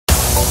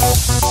To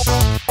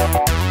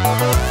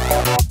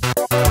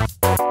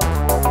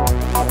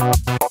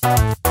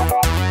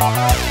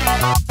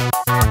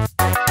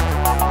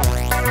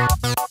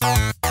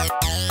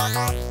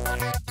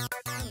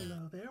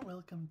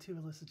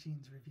Alyssa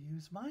Jean's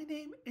Reviews. My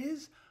name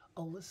is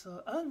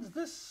Alyssa, and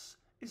this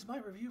is my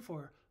review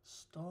for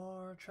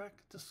Star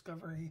Trek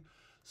Discovery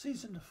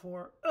Season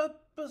 4,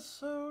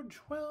 Episode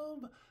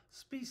 12,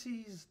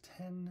 Species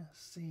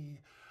 10C.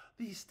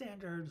 The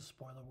standard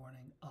spoiler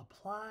warning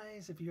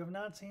applies. If you have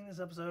not seen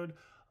this episode,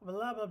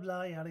 blah blah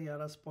blah, yada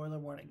yada, spoiler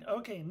warning.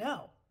 Okay,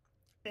 now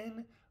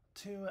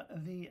into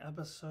the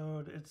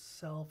episode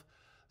itself.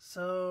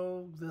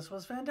 So this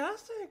was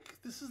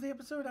fantastic. This is the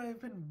episode I've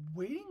been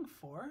waiting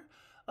for.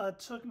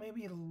 Took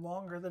maybe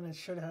longer than it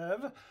should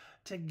have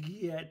to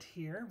get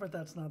here, but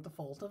that's not the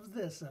fault of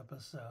this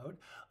episode.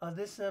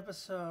 This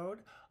episode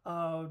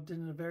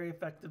did a very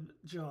effective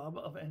job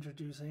of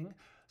introducing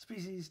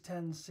Species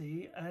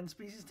 10C, and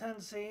Species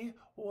 10C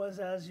was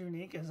as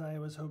unique as I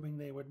was hoping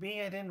they would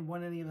be. I didn't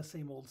want any of the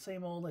same old,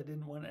 same old. I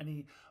didn't want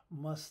any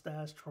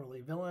mustache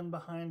twirly villain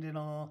behind it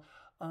all,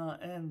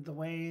 and the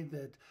way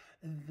that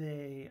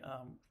they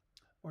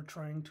were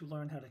trying to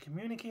learn how to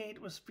communicate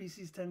with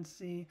Species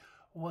 10C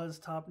was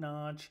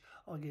top-notch.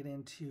 I'll get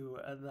into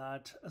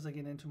that as I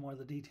get into more of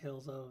the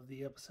details of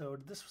the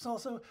episode. This was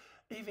also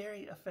a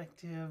very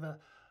effective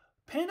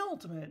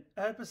penultimate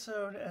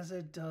episode, as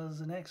it does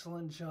an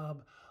excellent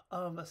job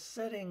of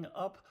setting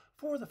up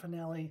for the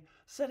finale,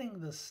 setting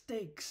the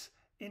stakes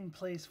in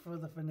place for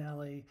the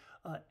finale,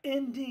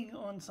 ending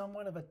on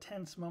somewhat of a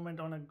tense moment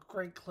on a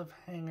great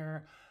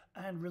cliffhanger,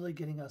 and really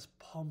getting us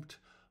pumped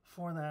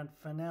for that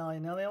finale.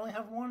 Now they only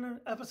have one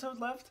episode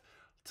left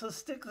to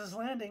stick this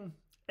landing,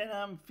 and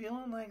I'm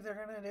feeling like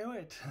they're going to do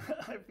it.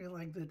 I feel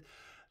like that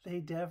they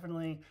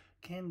definitely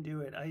can do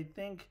it. I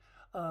think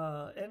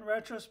in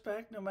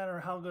retrospect, no matter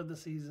how good the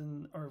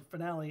season or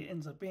finale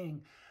ends up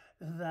being,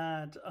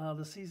 that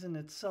the season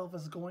itself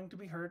is going to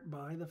be hurt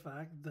by the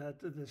fact that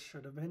this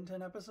should have been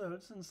 10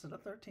 episodes instead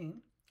of 13.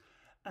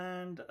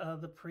 And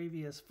the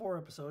previous 4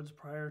 episodes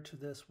prior to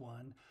this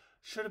one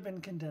should have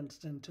been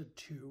condensed into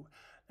 2.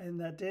 And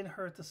that did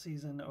hurt the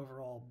season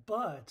overall.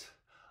 But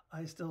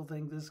I still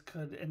think this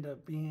could end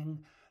up being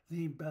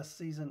the best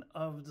season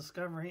of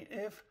Discovery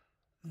if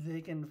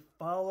they can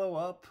follow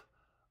up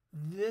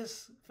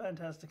this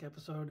fantastic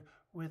episode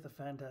with a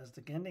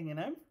fantastic ending, and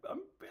I'm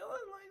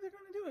feeling like they're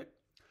going to do it.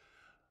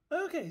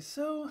 Okay,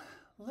 so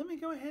let me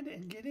go ahead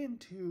and get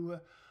into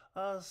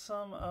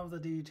some of the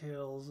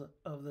details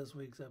of this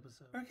week's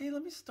episode. Okay,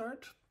 let me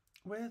start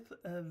with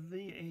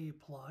the A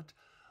plot,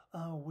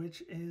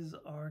 which is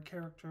our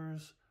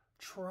characters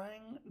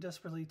trying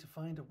desperately to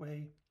find a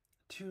way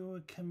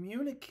to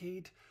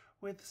communicate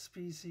with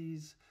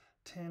Species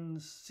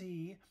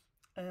 10C,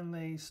 and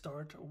they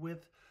start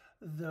with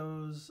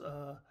those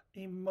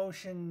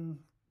emotion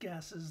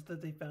gases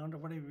that they found, or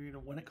whatever you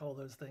want to call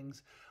those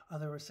things.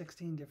 There were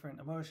 16 different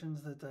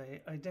emotions that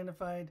they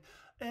identified,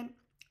 and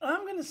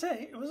I'm going to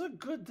say it was a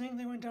good thing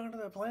they went down to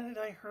that planet.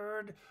 I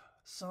heard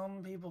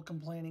some people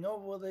complaining, oh,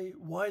 well,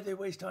 why'd they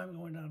waste time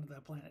going down to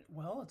that planet?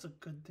 Well, it's a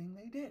good thing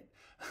they did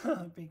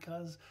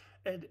because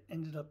it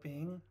ended up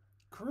being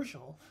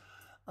crucial.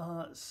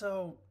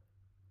 So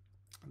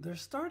they're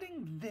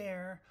starting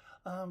there.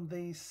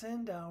 They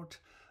send out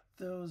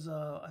those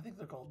I think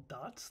they're called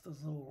dots,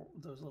 those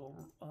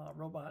little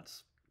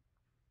robots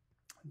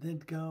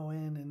that go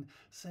in and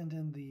send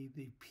in the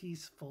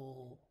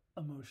peaceful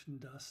emotion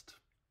dust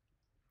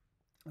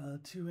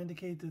to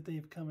indicate that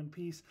they've come in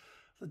peace.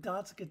 The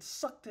dots get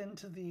sucked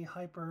into the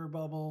hyper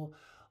bubble,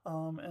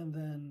 and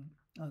then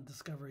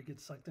Discovery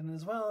gets sucked in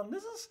as well. And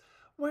this is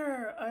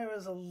where I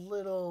was a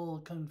little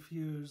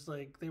confused.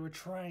 Like, they were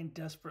trying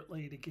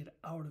desperately to get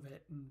out of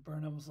it, and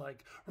Burnham was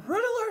like,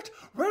 red alert,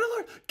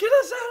 get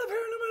us out of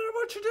here no matter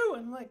what you do.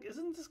 And like,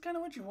 isn't this kind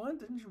of what you want?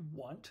 Didn't you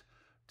want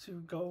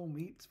to go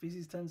meet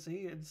Species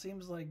 10C? It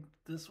seems like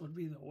this would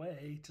be the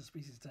way to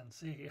Species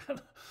 10C.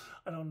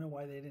 I don't know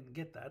why they didn't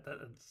get that. That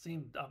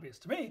seemed obvious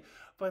to me,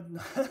 but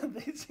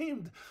they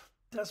seemed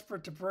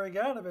desperate to break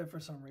out of it for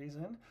some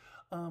reason.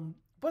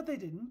 But they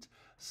didn't.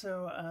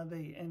 So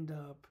they end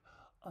up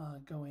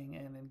going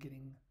in and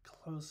getting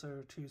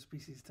closer to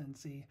Species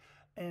 10C.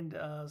 And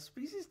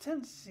Species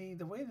 10C,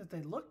 the way that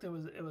they looked, it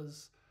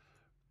was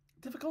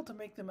difficult to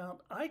make them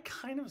out. I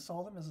kind of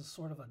saw them as a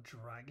sort of a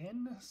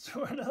dragon,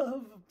 sort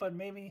of, but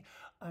maybe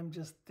I'm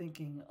just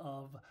thinking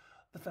of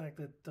the fact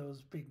that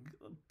those big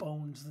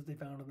bones that they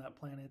found on that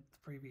planet the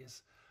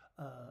previous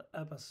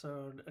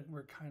episode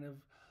were kind of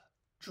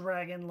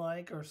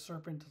dragon-like or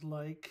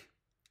serpent-like.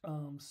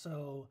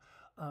 So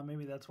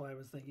maybe that's why I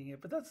was thinking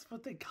it, but that's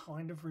what they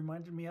kind of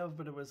reminded me of,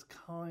 but it was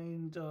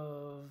kind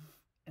of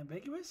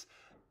ambiguous,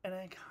 and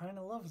I kind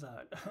of love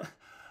that.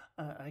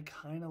 I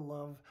kind of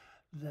love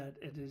that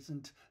it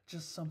isn't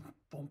just some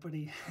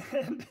bumpity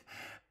head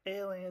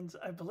aliens.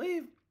 I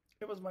believe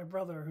it was my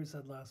brother who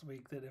said last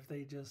week that if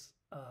they just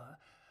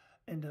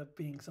end up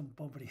being some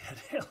bumpity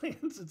head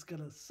aliens, it's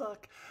gonna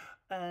suck,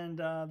 and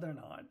they're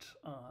not.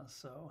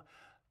 So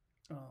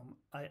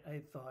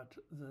I thought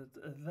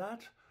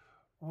that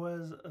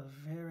was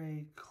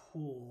very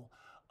cool.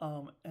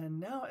 And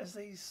now, as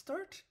they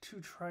start to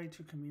try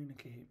to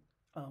communicate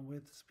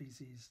with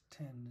species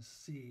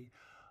 10C,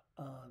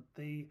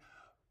 they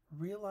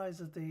realize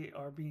that they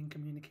are being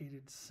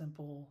communicated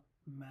simple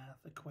math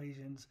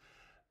equations,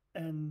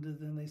 and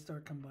then they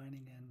start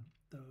combining in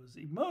those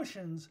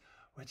emotions,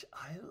 which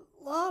I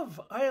love.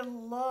 I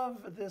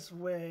love this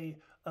way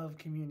of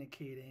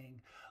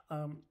communicating,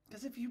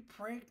 because if you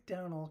break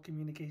down all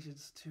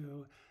communications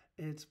to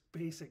its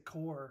basic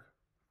core,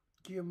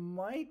 you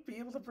might be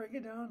able to break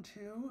it down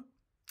to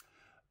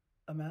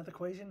a math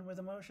equation with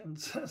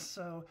emotions.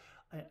 So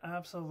I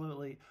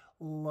absolutely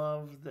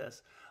love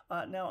this.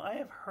 Now, I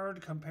have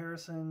heard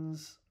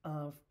comparisons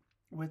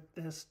with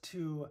this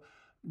to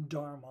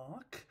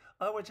Darmok,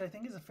 which I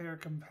think is a fair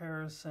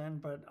comparison,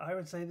 but I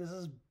would say this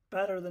is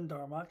better than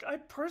Darmok. I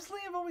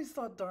personally have always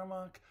thought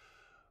Darmok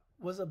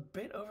was a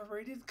bit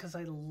overrated because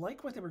I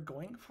like what they were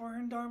going for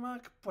in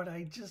Darmok, but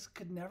I just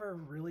could never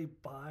really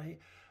buy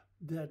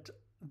that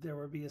there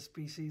would be a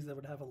species that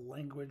would have a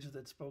language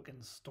that spoke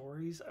in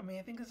stories. I mean,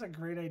 I think that's a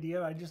great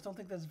idea. I just don't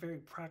think that's very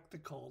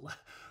practical.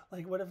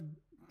 Like, what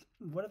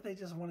if they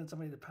just wanted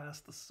somebody to pass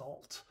the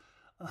salt?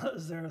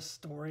 Is there a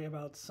story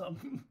about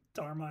some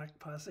Darmok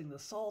passing the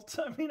salt?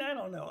 I mean, I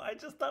don't know. I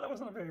just thought it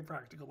wasn't a very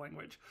practical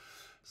language.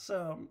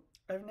 So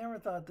I've never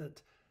thought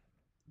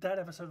that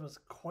episode was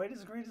quite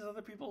as great as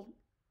other people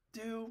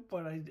do,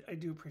 but I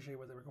do appreciate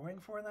what they were going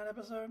for in that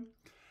episode.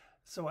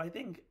 So I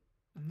think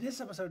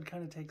this episode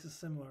kind of takes a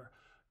similar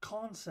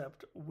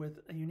concept with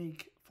a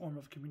unique form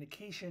of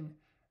communication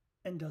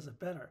and does it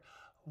better.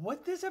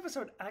 What this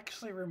episode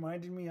actually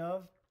reminded me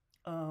of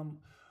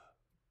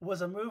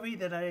was a movie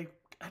that I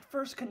at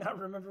first could not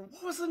remember.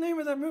 What was the name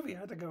of that movie? I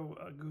had to go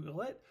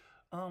Google it.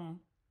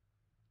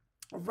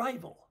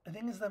 Arrival. I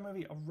think it's that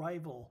movie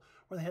Arrival,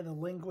 where they had a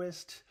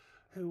linguist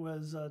who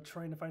was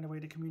trying to find a way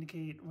to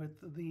communicate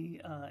with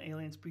the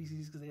alien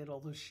species because they had all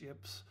those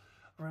ships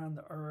around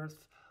the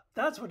Earth.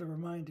 That's what it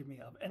reminded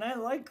me of. And I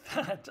like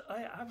that.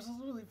 I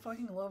absolutely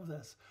fucking love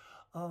this.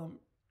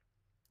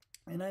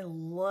 And I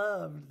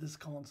loved this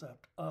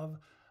concept of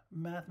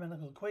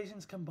mathematical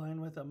equations combined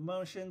with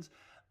emotions.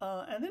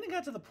 And then it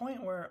got to the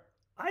point where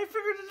I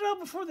figured it out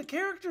before the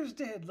characters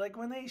did. Like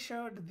when they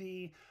showed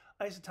the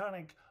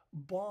isotonic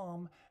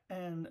bomb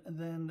and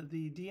then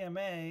the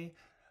DMA,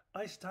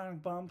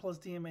 isotonic bomb plus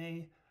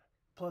DMA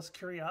plus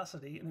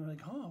curiosity, and they were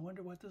like, oh, I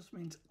wonder what this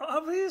means.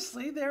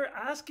 Obviously, they're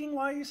asking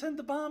why you sent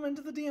the bomb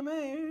into the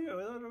DMA. It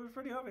was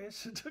pretty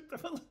obvious. It took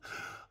them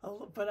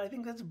but I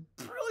think that's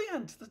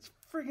brilliant. That's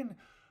friggin'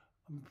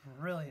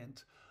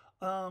 brilliant.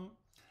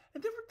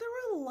 And there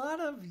were a lot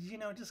of,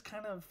 just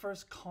kind of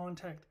first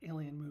contact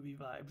alien movie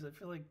vibes. I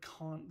feel like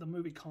the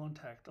movie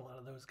Contact, a lot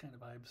of those kind of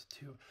vibes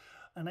too.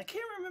 And I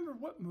can't remember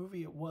what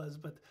movie it was,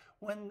 but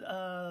when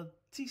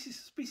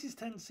Species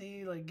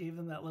 10C like gave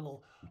them that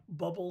little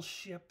bubble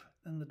ship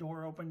and the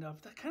door opened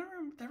up,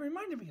 that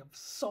reminded me of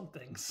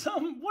something.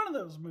 One of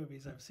those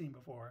movies I've seen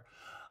before.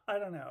 I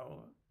don't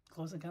know.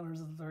 Close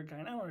Encounters of the Third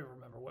Kind. I don't even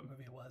remember what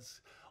movie it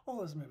was. All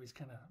those movies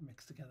kind of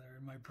mixed together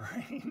in my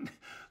brain.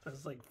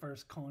 Those like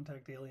first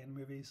contact alien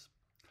movies.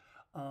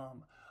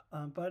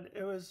 But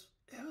it was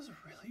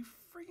really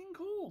freaking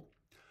cool.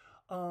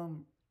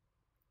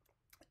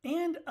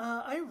 And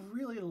I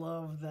really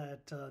love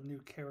that new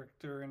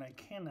character, and I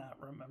cannot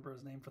remember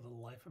his name for the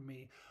life of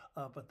me,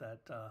 but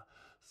that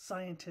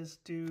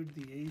scientist dude,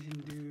 the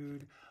Asian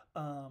dude,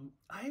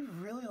 I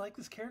really like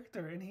this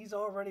character, and he's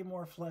already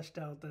more fleshed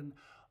out than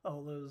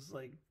all those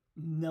like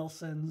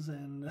Nelsons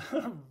and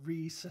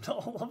Reese and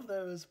all of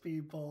those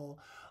people.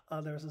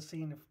 There was a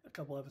scene a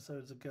couple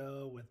episodes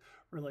ago with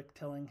Rillick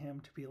telling him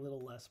to be a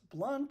little less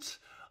blunt.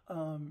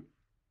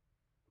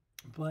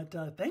 But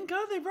thank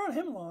God they brought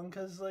him along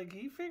because like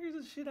he figures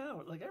his shit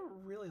out. Like I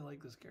really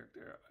like this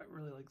character. I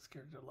really like this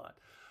character a lot.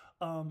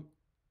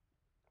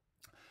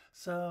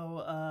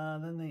 So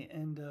then they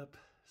end up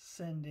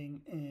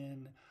sending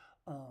in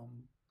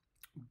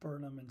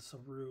Burnham and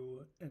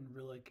Saru and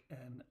Rillick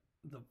and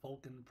the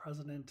Vulcan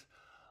president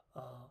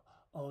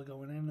all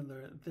going in, and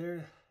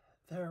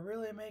they're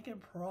really making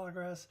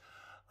progress.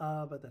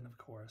 But then of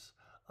course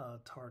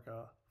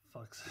Targa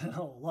fucks it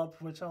all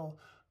up, which I'll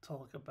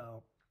talk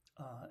about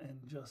in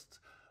just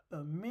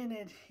a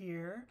minute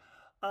here.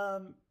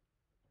 But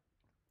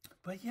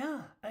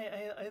yeah,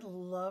 I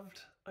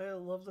loved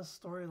the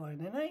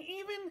storyline, and I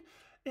even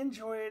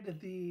enjoyed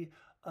the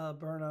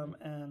Burnham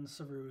and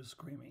Saru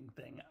screaming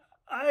thing.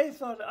 I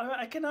thought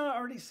I can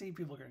already see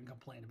people going to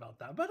complain about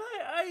that, but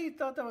I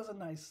thought that was a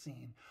nice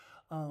scene.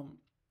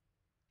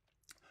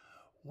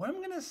 What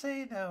I'm gonna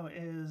say though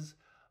is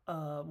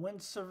when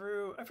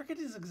Saru, I forget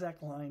his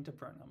exact line to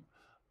Burnham,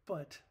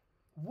 but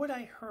what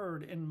I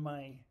heard in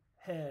my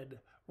head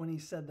when he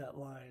said that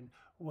line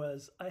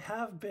was, I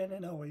have been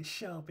and always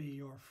shall be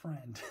your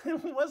friend.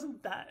 It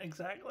wasn't that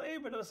exactly,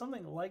 but it was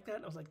something like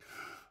that. I was like,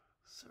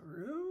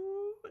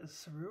 Saru? Is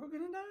Saru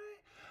gonna die?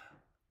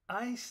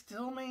 I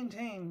still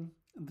maintain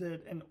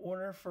that in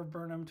order for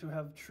Burnham to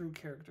have true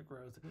character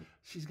growth,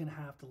 she's going to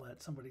have to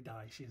let somebody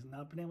die. She has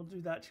not been able to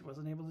do that. She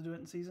wasn't able to do it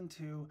in season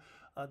 2.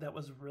 That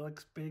was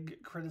Rick's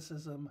big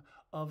criticism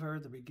of her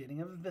at the beginning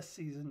of this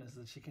season, is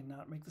that she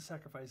cannot make the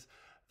sacrifice.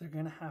 They're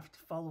going to have to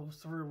follow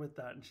through with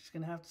that, and she's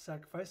going to have to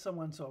sacrifice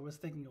someone. So I was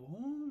thinking,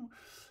 oh,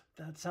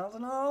 that sounds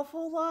an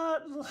awful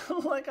lot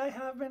like I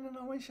have been and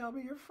always shall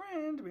be your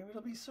friend. Maybe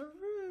it'll be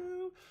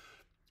Saru.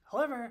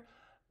 However,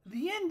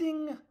 the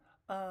ending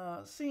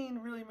scene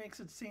really makes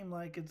it seem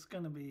like it's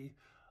going to be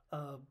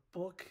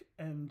Book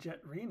and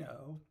Jet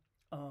Reno,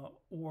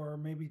 or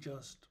maybe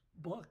just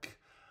Book.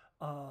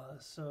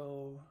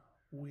 So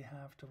we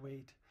have to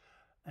wait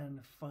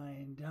and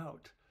find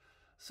out.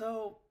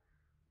 So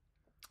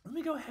let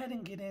me go ahead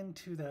and get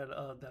into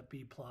that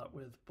B plot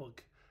with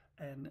Book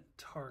and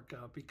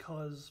Tarka,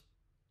 because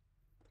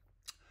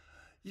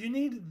you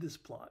needed this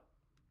plot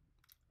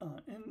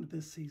in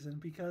this season,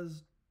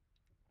 because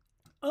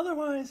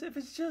otherwise, if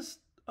it's just,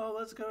 oh,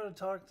 let's go to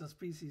talk to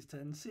Species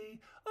 10, see,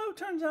 oh,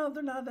 turns out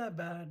they're not that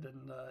bad,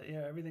 and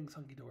yeah, everything's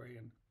hunky-dory,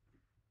 and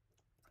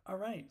all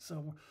right,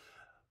 so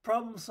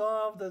problem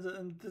solved,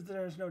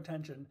 there's no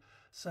tension.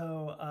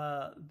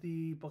 So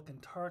the Book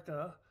and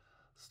Tarka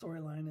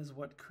storyline is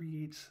what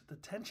creates the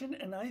tension,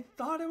 and I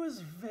thought it was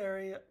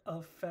very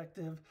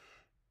effective,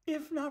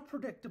 if not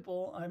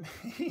predictable. I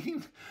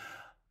mean,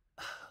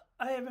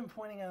 I have been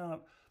pointing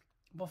out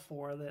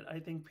before that I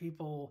think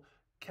people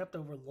kept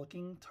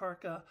overlooking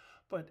Tarka,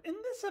 but in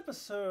this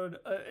episode,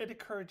 it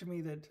occurred to me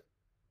that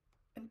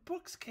in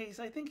Book's case,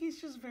 I think he's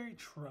just very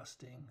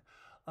trusting.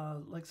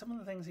 Like some of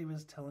the things he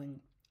was telling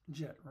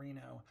Jet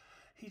Reno,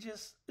 he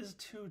just is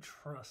too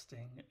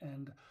trusting,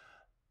 and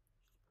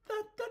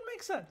that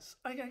makes sense.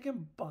 I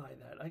can buy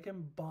that. I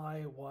can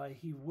buy why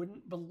he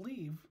wouldn't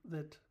believe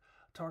that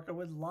Tarka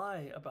would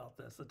lie about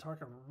this, that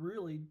Tarka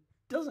really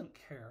doesn't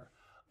care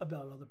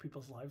about other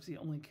people's lives. He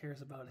only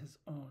cares about his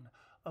own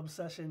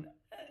obsession,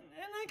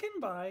 and I can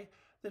buy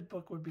that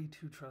Book would be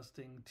too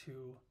trusting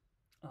to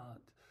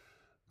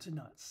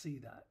not see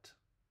that.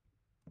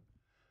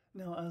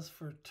 Now, as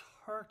for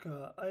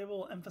Tarka, I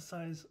will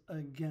emphasize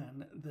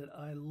again that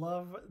I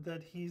love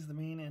that he's the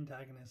main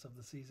antagonist of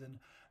the season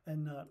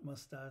and not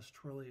Mustache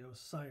Twirly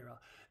Osira,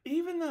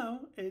 even though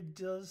it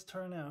does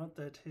turn out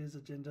that his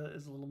agenda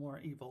is a little more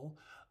evil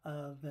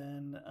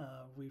than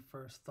we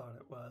first thought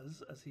it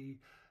was, as he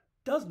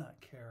does not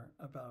care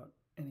about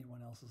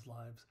anyone else's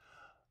lives.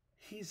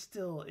 He's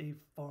still a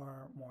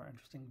far more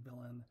interesting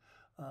villain,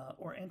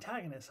 or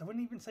antagonist. I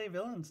wouldn't even say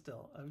villain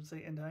still. I would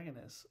say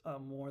antagonist,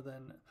 more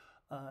than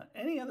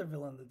any other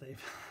villain that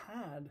they've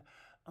had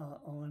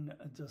on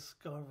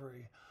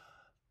Discovery.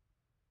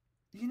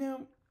 You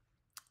know,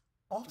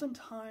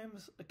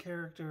 oftentimes a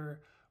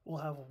character will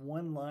have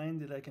one line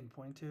that I can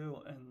point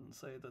to and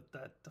say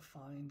that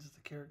defines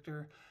the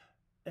character,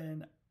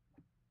 and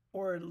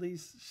or at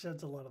least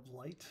sheds a lot of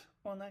light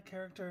on that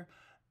character.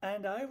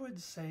 And I would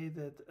say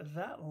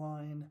that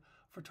line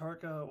for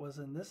Tarka was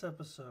in this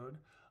episode,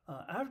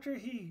 after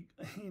he,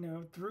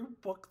 threw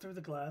Book through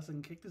the glass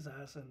and kicked his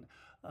ass and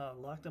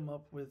locked him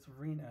up with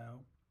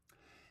Reno.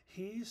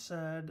 He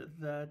said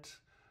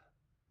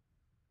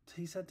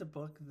to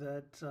Book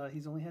that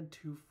he's only had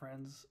 2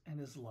 friends in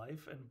his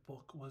life, and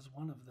Book was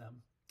one of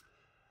them.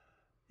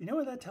 You know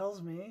what that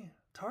tells me?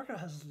 Tarka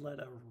has led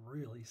a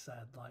really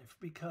sad life,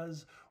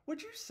 because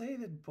would you say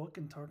that Book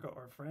and Tarka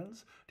are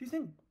friends? Do you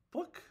think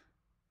Book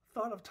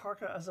thought of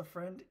Tarka as a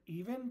friend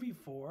even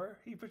before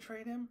he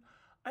betrayed him?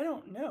 I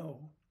don't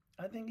know.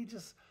 I think he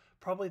just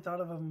probably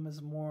thought of him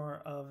as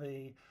more of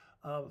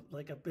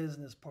like a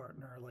business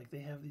partner. Like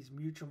they have these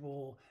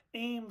mutual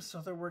aims,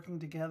 so they're working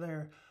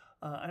together.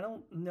 I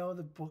don't know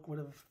that Book would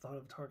have thought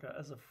of Tarka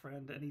as a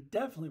friend, and he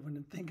definitely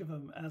wouldn't think of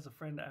him as a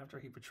friend after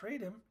he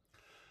betrayed him.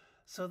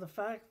 So the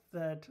fact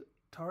that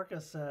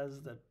Tarka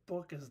says that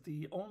Book is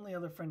the only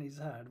other friend he's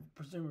had,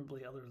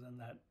 presumably other than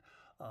that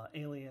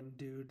alien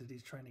dude that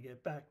he's trying to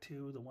get back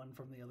to, the one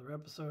from the other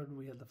episode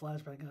we had the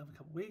flashback of a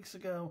couple weeks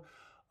ago,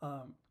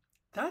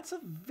 that's a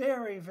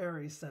very,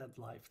 very sad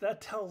life.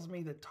 That tells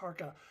me that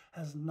Tarka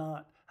has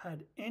not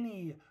had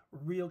any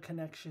real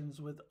connections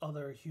with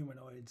other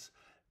humanoids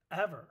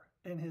ever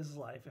in his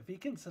life. If he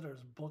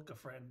considers Book a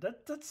friend,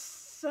 that's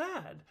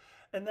sad.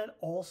 And that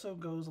also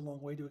goes a long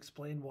way to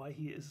explain why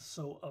he is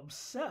so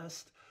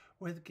obsessed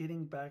with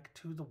getting back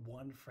to the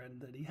one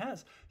friend that he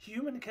has.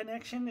 Human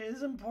connection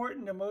is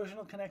important.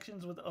 Emotional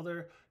connections with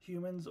other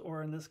humans,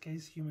 or in this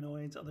case,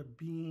 humanoids, other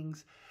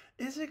beings,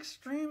 is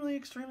extremely,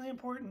 extremely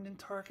important. And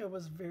Tarka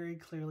was very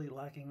clearly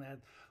lacking that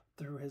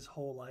through his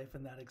whole life,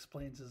 and that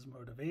explains his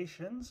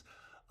motivations.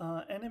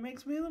 And it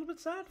makes me a little bit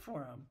sad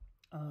for him.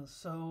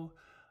 So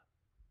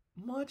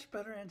much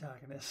better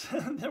antagonist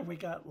than we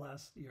got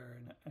last year,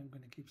 and I'm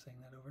going to keep saying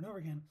that over and over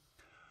again.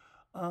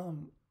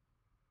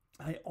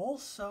 I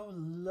also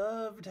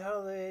loved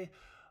how they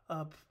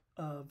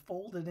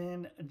folded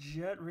in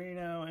Jet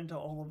Reno into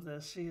all of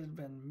this. She has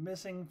been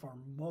missing for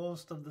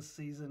most of the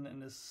season,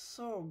 and is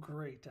so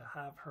great to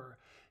have her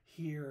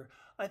here.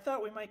 I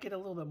thought we might get a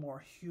little bit more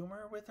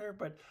humor with her,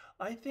 but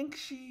I think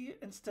she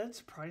instead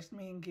surprised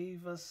me and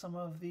gave us some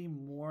of the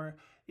more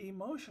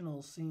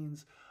emotional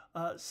scenes.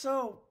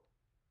 So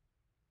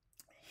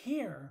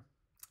here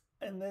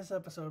in this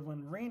episode,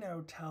 when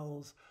Reno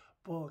tells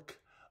Book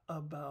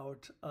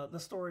about the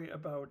story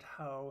about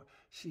how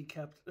she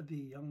kept the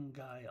young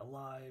guy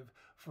alive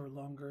for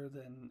longer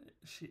than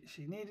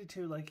she needed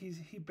to, like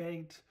he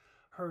begged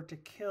her to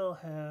kill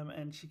him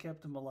and she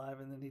kept him alive,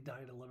 and then he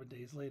died 11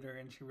 days later,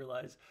 and she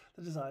realized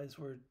that his eyes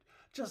were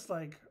just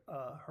like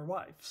her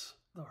wife's,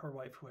 her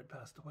wife who had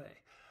passed away.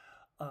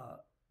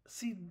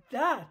 See,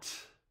 that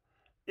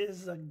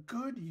is a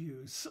good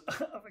use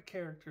of a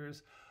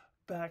character's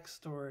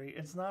backstory.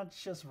 It's not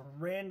just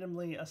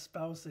randomly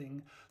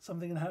espousing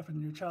something that happened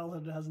in your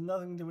childhood that has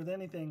nothing to do with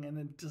anything and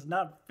it does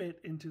not fit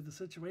into the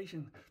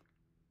situation.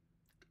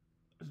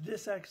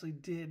 This actually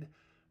did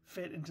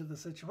fit into the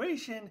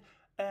situation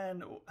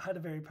and had a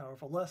very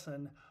powerful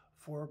lesson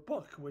for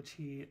Book, which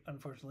he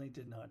unfortunately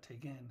did not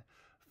take in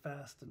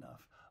fast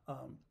enough.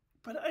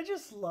 But I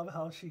just love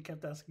how she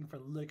kept asking for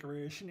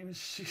licorice, and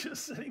she was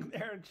just sitting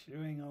there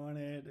chewing on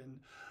it, and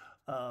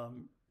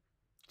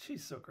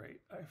she's so great.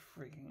 I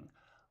freaking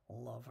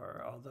love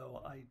her,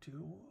 although I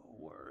do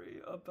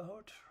worry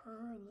about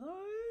her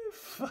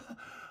life.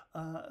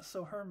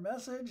 So her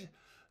message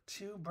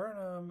to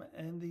Burnham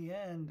in the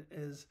end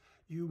is,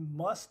 you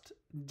must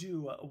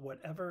do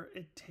whatever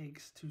it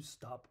takes to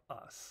stop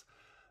us.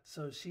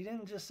 So she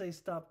didn't just say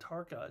stop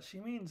Tarka. She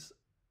means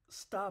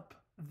stop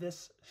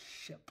this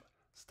ship.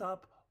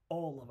 Stop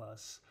all of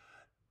us.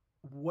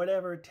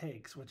 Whatever it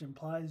takes, which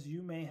implies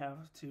you may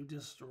have to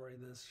destroy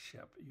this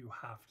ship. You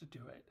have to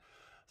do it.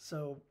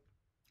 So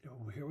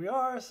here we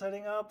are,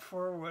 setting up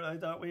for what I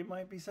thought we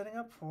might be setting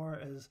up for,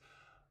 is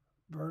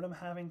Burnham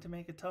having to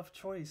make a tough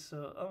choice.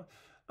 So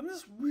I'm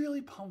just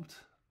really pumped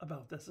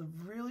about this. I'm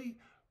really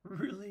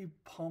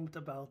pumped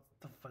about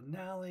the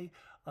finale.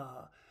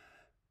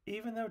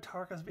 Even though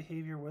Tarka's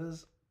behavior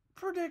was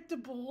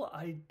predictable,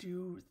 I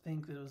do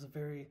think that it was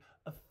very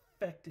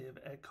effective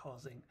at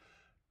causing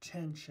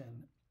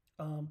tension.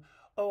 I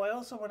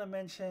also want to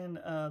mention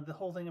the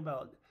whole thing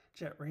about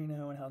Jet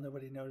Reno and how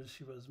nobody noticed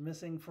she was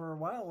missing. For a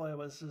while, I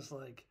was just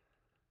like,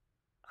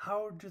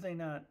 how do they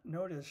not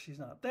notice she's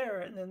not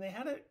there? And then I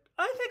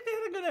think they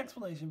had a good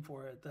explanation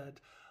for it, that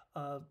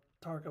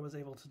Tarka was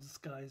able to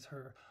disguise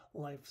her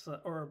life,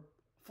 or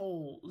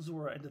fool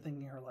Zora into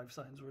thinking her life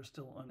signs were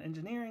still on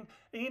engineering.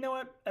 And you know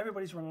what?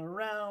 Everybody's running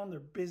around. They're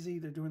busy.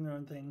 They're doing their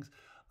own things.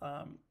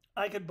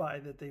 I could buy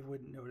that they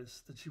wouldn't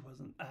notice that she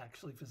wasn't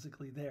actually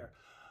physically there.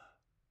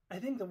 I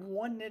think the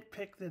one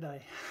nitpick that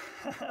I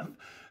have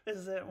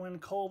is that when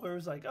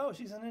Culber's like, oh,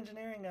 she's in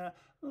engineering,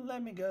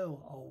 let me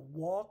go. I'll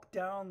walk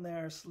down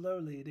there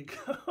slowly to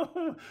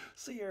go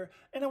see her,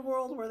 in a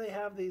world where they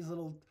have these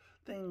little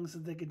things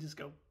that they could just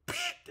go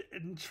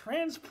and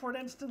transport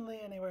instantly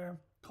anywhere.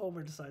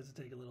 Culber decides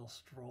to take a little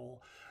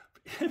stroll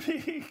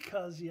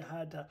because you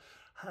had to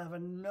have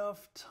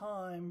enough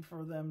time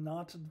for them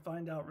not to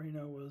find out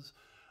Reno was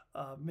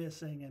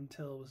missing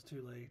until it was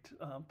too late.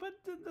 But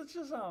that's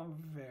just a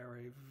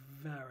very,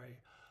 very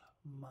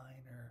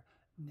minor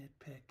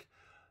nitpick.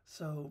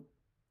 So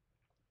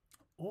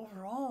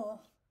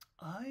overall,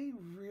 I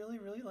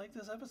really like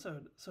this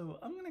episode. So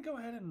I'm going to go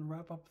ahead and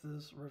wrap up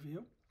this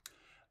review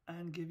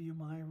and give you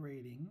my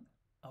rating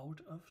out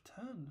of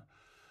 10.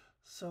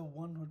 So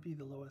 1 would be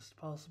the lowest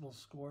possible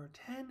score,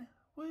 10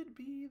 would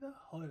be the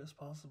highest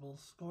possible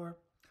score,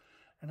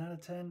 and out of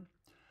 10,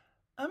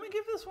 I'm going to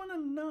give this one a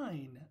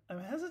 9. I'm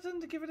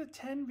hesitant to give it a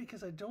 10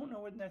 because I don't know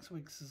what next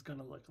week's is going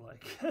to look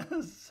like.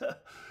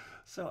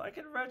 so I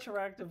could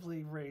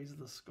retroactively raise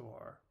the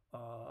score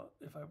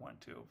if I want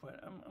to, but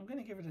I'm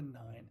going to give it a 9.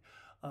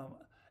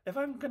 If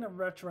I'm going to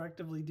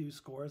retroactively do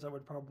scores, I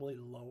would probably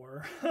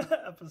lower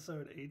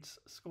episode 8's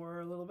score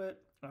a little bit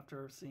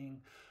after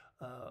seeing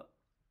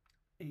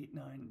 8,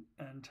 9,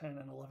 and 10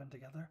 and 11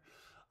 together.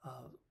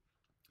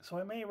 So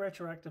I may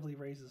retroactively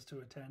raise this to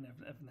a 10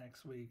 if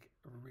next week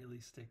really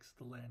sticks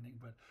the landing.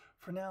 But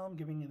for now, I'm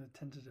giving it a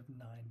tentative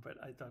 9. But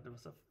I thought it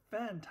was a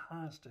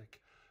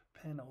fantastic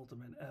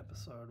penultimate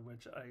episode,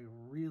 which I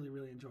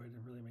really enjoyed,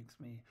 and really makes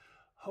me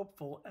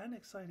hopeful and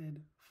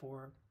excited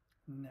for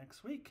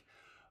next week.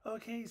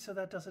 Okay, so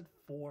that does it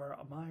for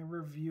my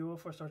review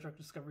for Star Trek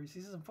Discovery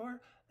Season 4,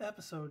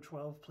 Episode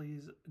 12.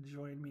 Please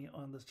join me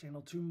on this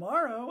channel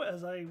tomorrow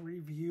as I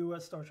review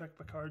Star Trek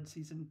Picard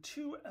Season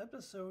 2,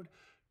 Episode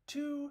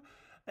 2,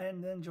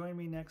 and then join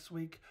me next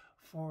week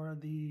for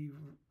the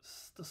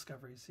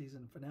Discovery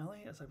Season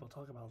finale, as I will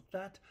talk about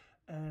that,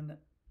 and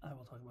I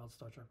will talk about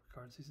Star Trek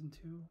Picard Season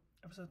 2,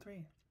 Episode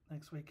 3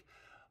 next week.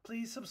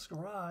 Please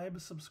subscribe.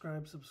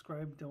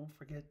 Don't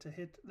forget to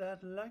hit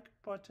that like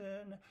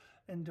button.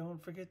 And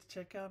don't forget to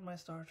check out my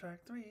Star Trek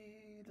 3,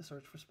 The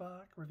Search for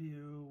Spock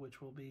review,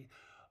 which will be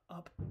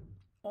up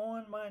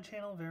on my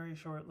channel very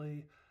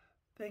shortly.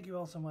 Thank you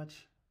all so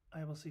much.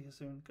 I will see you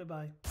soon.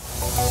 Goodbye.